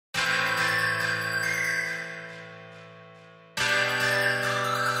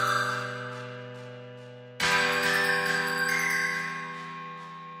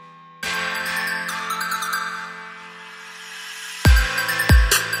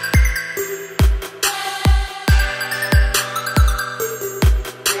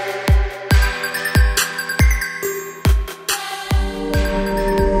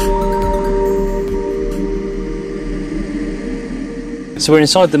So we're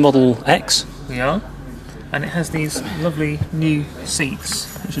inside the Model X. We are. And it has these lovely new seats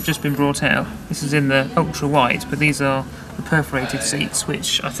which have just been brought out. This is in the ultra wide, but these are the perforated seats,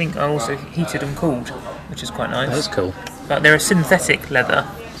 which I think are also heated and cooled, which is quite nice. That is cool. But they're a synthetic leather,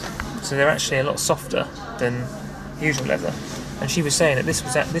 so they're actually a lot softer than usual leather. And she was saying that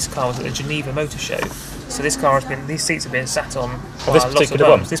this car was at the Geneva Motor Show, so these seats have been sat on by this a lot particular of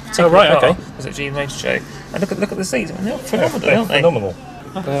one? bums. This particular car was at Geneva Motor Show, and look at the seats. I mean, they're phenomenal, aren't they? Phenomenal.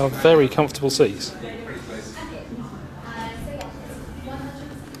 They are very comfortable seats.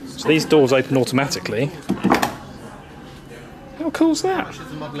 So these doors open automatically. How cool's that? Which is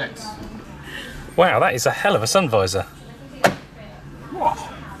the Model X. Wow, that is a hell of a sun visor.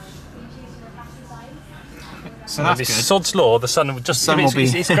 So that's good. Sod's law, the sun would just...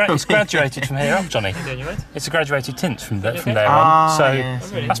 It's graduated from here up, Johnny. It's a graduated tint from there on, so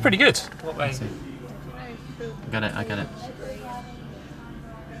yes, that's pretty good. What way? I get it.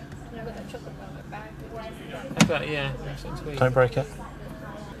 Don't break it.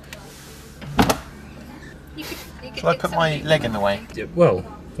 Shall I put my leg in the way? Well,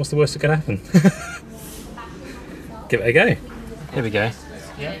 what's the worst that can happen? Give it a go. Here we go.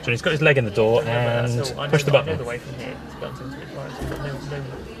 Yeah. Johnny's got his leg in the door and push the button.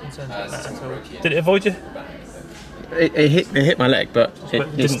 Did it avoid you? It hit my leg, but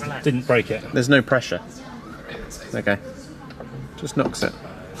it didn't break it. There's no pressure. Okay. Just knocks it.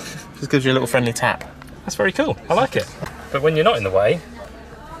 Just gives you a little friendly tap. That's very cool. I like it. But when you're not in the way,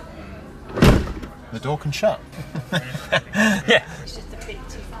 the door can shut. Yeah. It's just a bit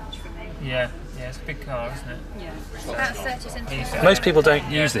too much for me. Yeah, it's a big car, isn't it? Yeah. About 30 centimetres. Most people don't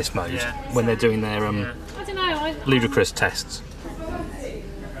use this mode when they're doing their I don't know. ludicrous tests.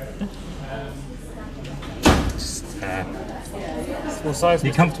 Full size. Are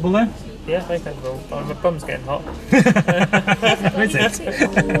you comfortable there? Yeah, very comfortable. My bum's getting hot. Is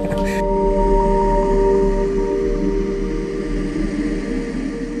it?